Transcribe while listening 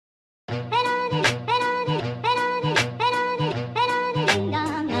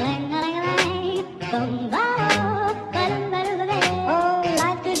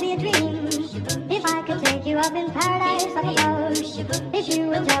Up in paradise, I suppose. If you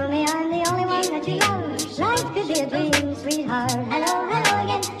would tell me I'm the only one that you love, life could be a dream, sweetheart. Hello, hello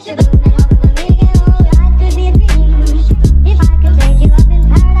again. Shaboom, and over the weekend. Oh, life could be a dream. If I could take you up in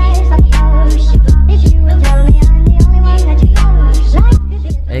paradise, I suppose. If you would tell me I'm the only one that you love, life could be a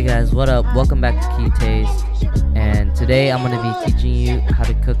dream. Hey guys, what up? Welcome back to Key Taste. And today I'm going to be teaching you how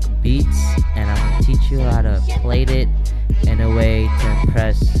to cook beets, and I'm going to teach you how to plate it in a way to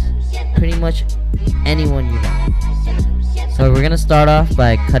impress pretty much anyone you know. So we're gonna start off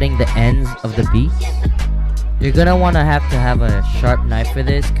by cutting the ends of the beets. You're gonna want to have a sharp knife for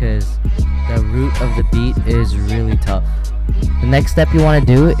this because the root of the beet is really tough. The next step you want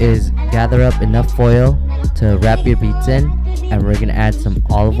to do is gather up enough foil to wrap your beets in, and we're gonna add some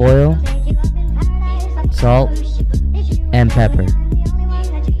olive oil, salt, and pepper.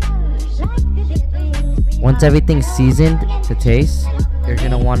 Once everything's seasoned to taste, you're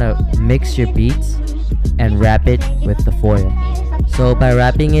gonna want to mix your beets and wrap it with the foil. So by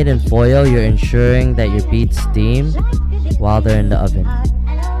wrapping it in foil, you're ensuring that your beets steam while they're in the oven.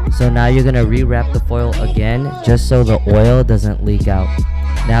 So now you're gonna re-wrap the foil again just so the oil doesn't leak out.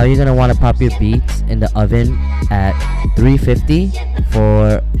 Now you're gonna want to pop your beets in the oven at 350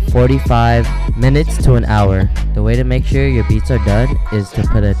 for 45 minutes to an hour. The way to make sure your beets are done is to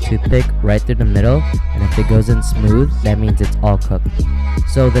put a toothpick right through the middle, and if it goes in smooth, that means it's all cooked.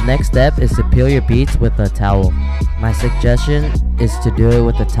 So the next step is to peel your beets with a towel. My suggestion is to do it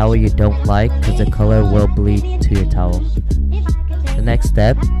with a towel you don't like because the color will bleed to your towel. The next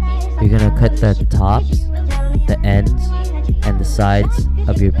step, you're gonna cut the tops, the ends, and the sides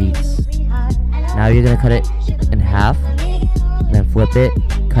of your beets. Now you're gonna cut it in half, then flip it,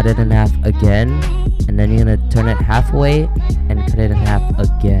 cut it in half again, and then you're gonna turn it halfway and cut it in half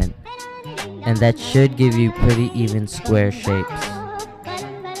again. And that should give you pretty even square shapes.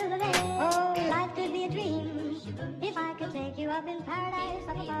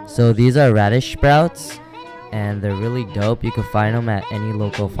 So these are radish sprouts, and they're really dope. You can find them at any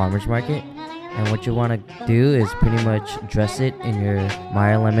local farmer's market. And what you want to do is pretty much dress it in your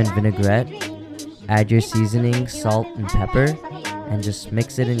Meyer lemon vinaigrette, add your seasoning, salt and pepper, and just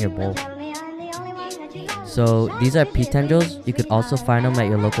mix it in your bowl. So these are pea tendrils. You could also find them at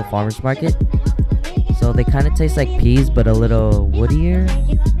your local farmer's market. So they kind of taste like peas but a little woodier,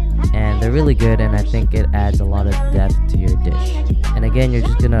 and they're really good, and I think it adds a lot of depth to your dish. And again, you're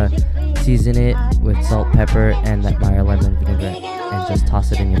just gonna season it with salt, pepper, and that Meyer lemon vinaigrette, and just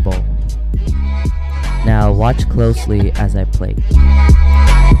toss it in your bowl. Now watch closely as I plate.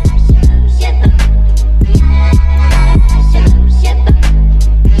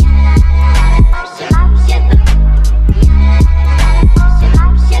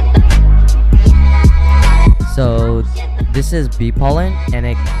 So this is bee pollen, and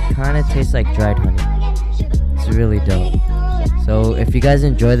it kind of tastes like dried honey. It's really dope. So if you guys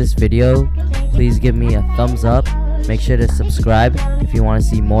enjoy this video, please give me a thumbs up. Make sure to subscribe if you want to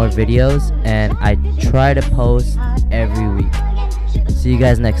see more videos, and I try to post every week. See you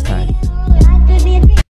guys next time.